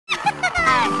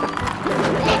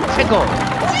go.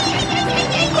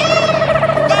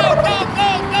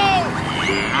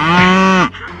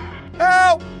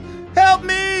 Help! Help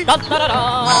me! Wow,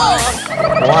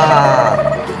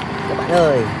 các bạn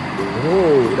ơi,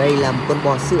 đây là một con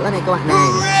bò sữa này các bạn này.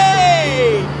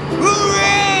 Hooray!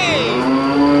 Hooray!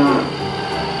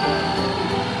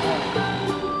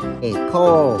 Để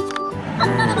khô.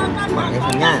 Bạn lên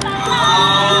phần nha.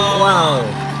 Wow.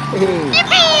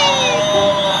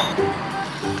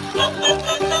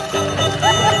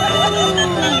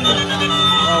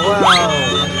 Wow,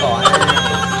 cỏ này.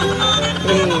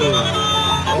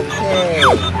 Ok.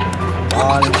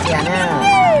 Rồi, lên xe nha.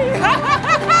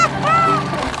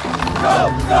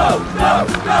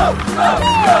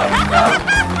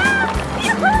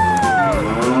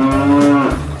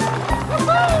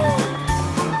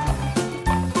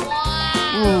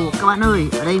 Các bạn ơi,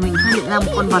 ở đây mình phát hiện ra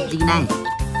một con vật gì này.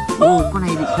 Con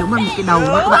này bị thiếu mất một cái đầu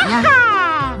nữa các bạn nhá.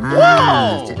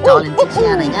 Sẽ cho lên chiếc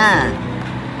xe này nhá.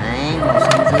 Đấy, màu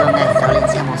xanh dương này, cho lên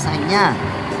xe màu xanh nhá.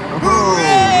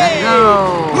 Let's go.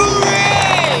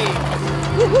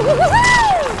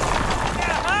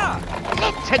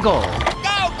 Let's go.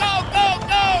 Go, go, go,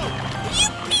 go!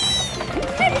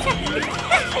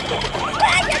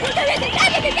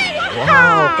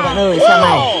 Wow, các bạn ơi, xem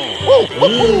này.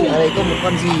 Ở đây có một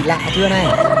con gì lạ chưa này.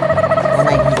 Con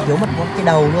này thì thiếu mất một cái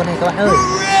đầu luôn này các bạn ơi.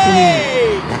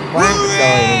 Lạ quá.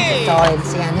 Rồi mình sẽ cho lên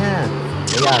xe nhá.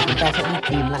 Bây giờ chúng ta sẽ đi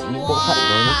tìm lại những bộ phận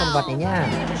của những con vật này nhá.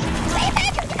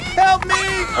 Help me!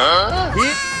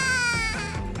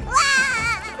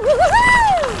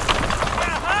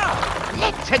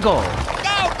 Let's go.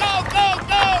 Go, go, go,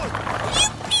 go!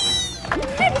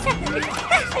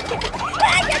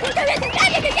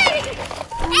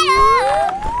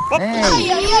 Hey, gì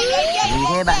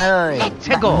thế bạn ơi?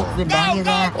 Bạn múc viên đá kia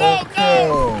ra. Ok.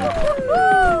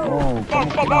 Có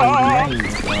một cái nồi gì đây?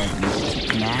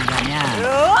 Đá ra nha.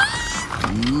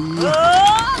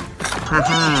 Ha,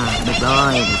 được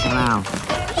rồi, để xem nào.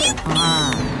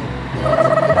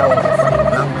 Cái đầu của con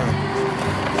khủng long này.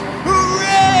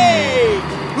 Hooray!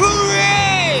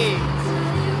 Hooray!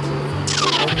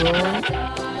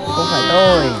 Không phải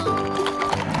tôi.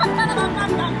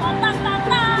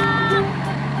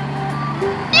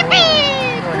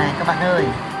 Rồi này các bạn ơi.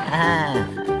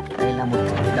 Đây là một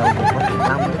đầu của con khủng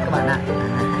long đấy các bạn ạ.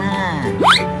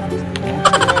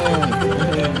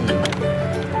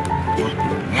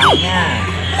 Long nha.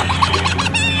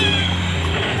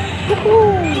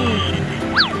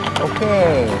 Ok.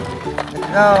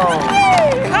 Let's go.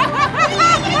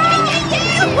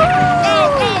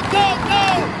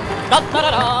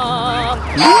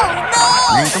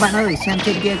 Này các bạn ơi, xem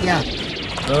trên kia kìa.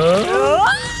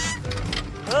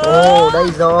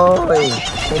 Đây rồi.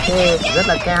 Rất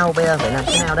là cao, bây giờ phải làm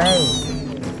thế nào đây?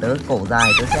 Tớ cổ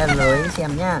dài, tớ sẽ lấy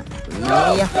xem nhá.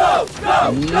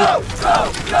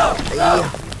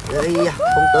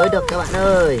 Không tới được các bạn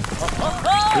ơi.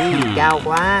 Cao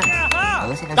quá. Tớ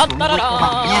sẽ xuống giúp các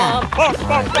bạn nha. Rồi,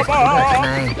 tớ sẽ xuống ở chỗ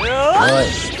này. Rồi,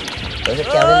 tớ sẽ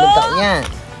treo lên lưng cậu nha.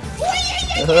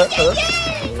 Tớ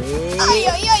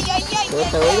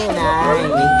tới đây này.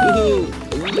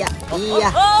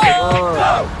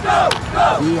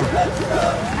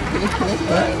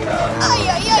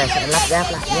 Ta sẽ lắp ráp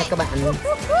lại nhé các bạn. Lắp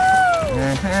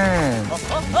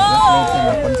lên xem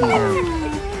là con gì nào.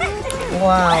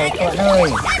 Wow, các bạn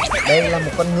ơi, đây là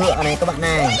một con ngựa này các bạn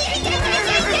này.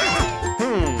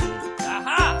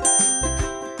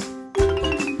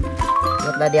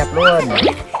 Rất là đẹp luôn.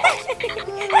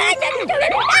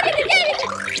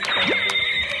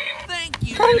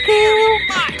 Thank you.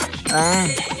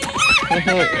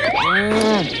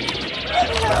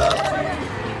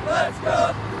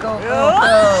 Go.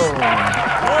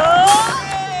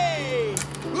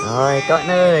 Rồi các bạn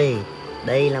ơi,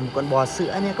 đây là một con bò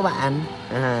sữa nha các bạn.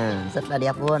 Rất là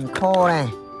đẹp luôn, khô này.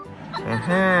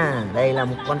 Đây là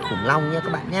một con khủng long nha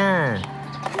các bạn nha.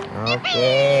 Ok.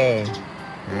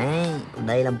 Đấy, còn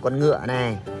đây là một con ngựa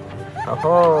này.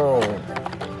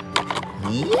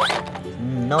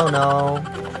 No.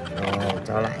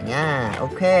 Cho lại nha.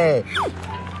 Ok.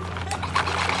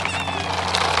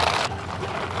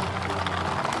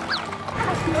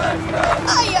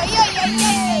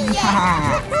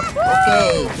 Ok,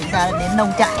 chúng ta đã đến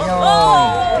nông trại rồi.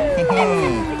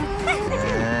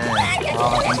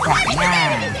 Nông trại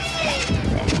nha.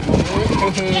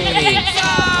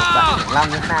 Bạn khủng long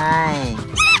như thế này.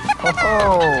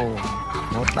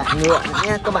 Một bạn ngựa nữa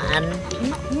nha các bạn.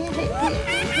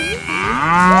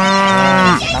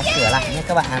 Đóng cửa lại nha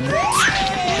các bạn.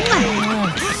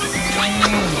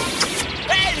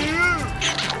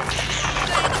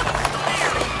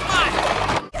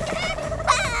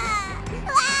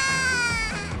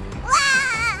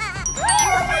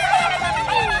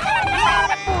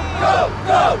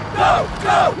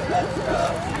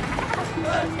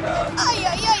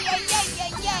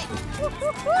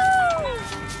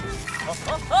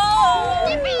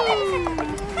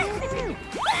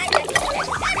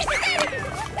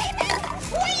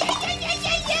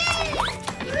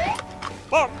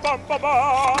 Bum, bum, bum,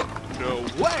 bum.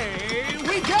 Away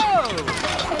we go!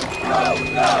 Go,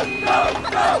 go, go,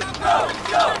 go, go,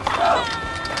 go, go!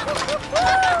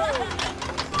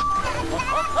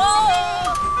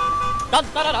 Dun,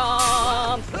 dun, dun,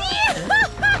 dun.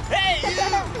 Hey!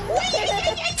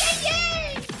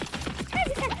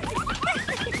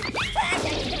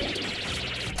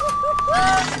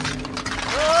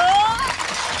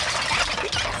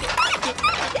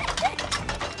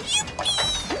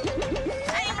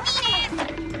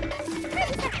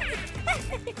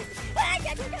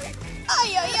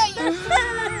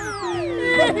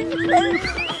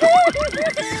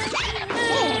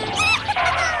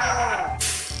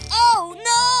 Oh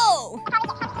no!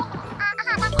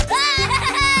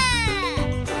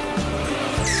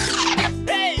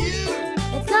 Hey, you!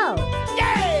 Let's go!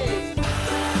 Yay!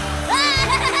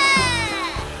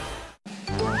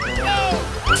 Go!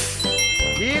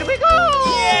 Here we go!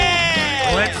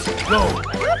 Yeah! Let's go!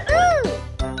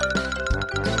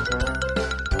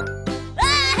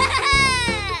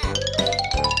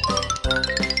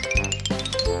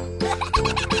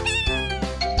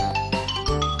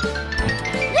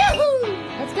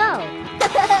 Let's go!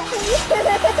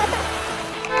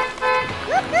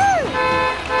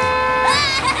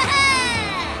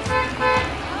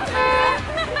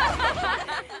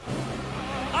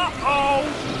 Uh-oh!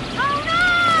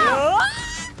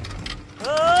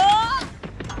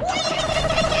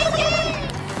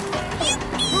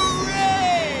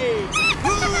 Hooray!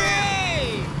 Hooray!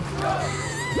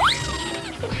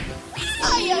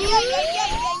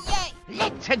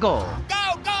 Let's go! Go,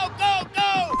 go, go, go!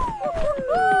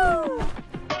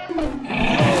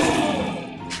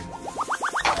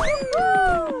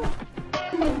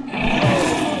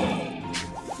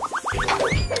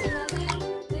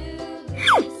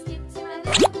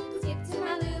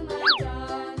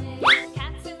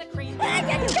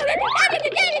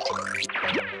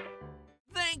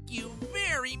 Thank you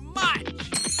very much!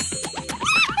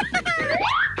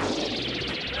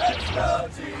 Let's go,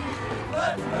 team!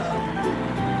 Let's go!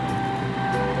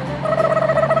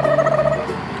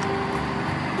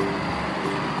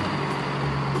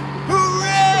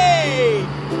 Hooray!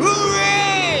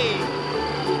 Hooray!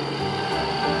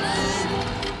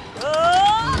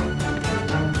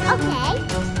 Okay.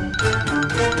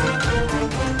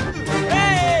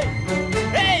 Hey!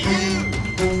 Hey, you!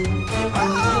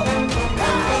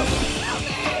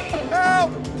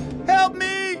 Help! Help me!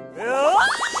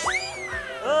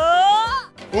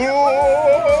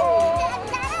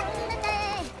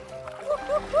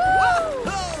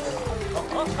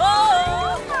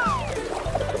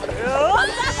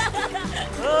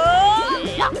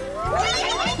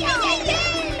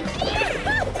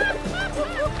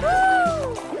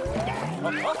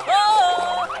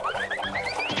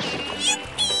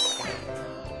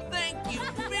 Thank you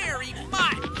very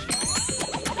much!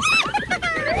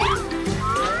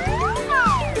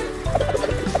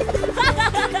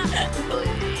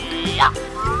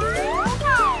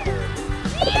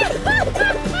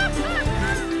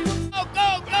 Go, go,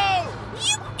 go!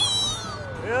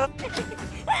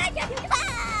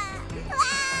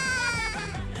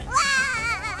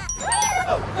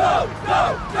 Go, go, go,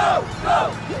 go, go!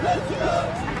 Let's go!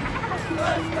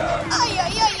 Let's go! Ay,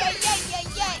 ay, ay, ay, ay, ay,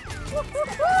 ay.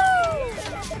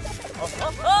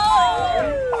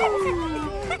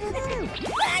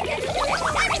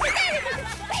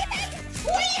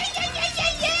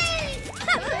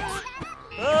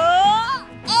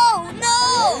 Oh no!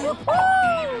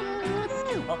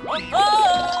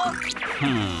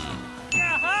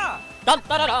 Dun,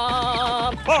 dun, dun,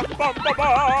 dun. Bum, bum, bum,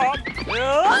 bum!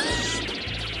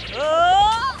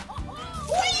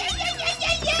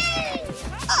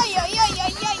 Ay, ay, ay,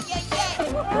 ay, ay, ay, ay.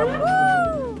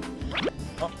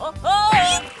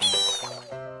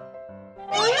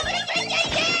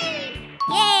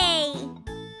 Yay!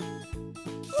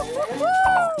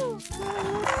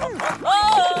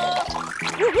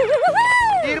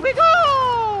 Here we go!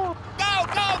 Go,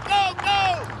 go, go, go!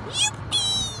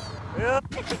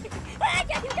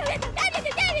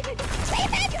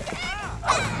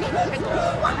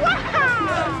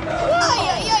 Ay,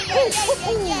 ay, ay, ay, ay,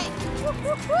 ay, ay.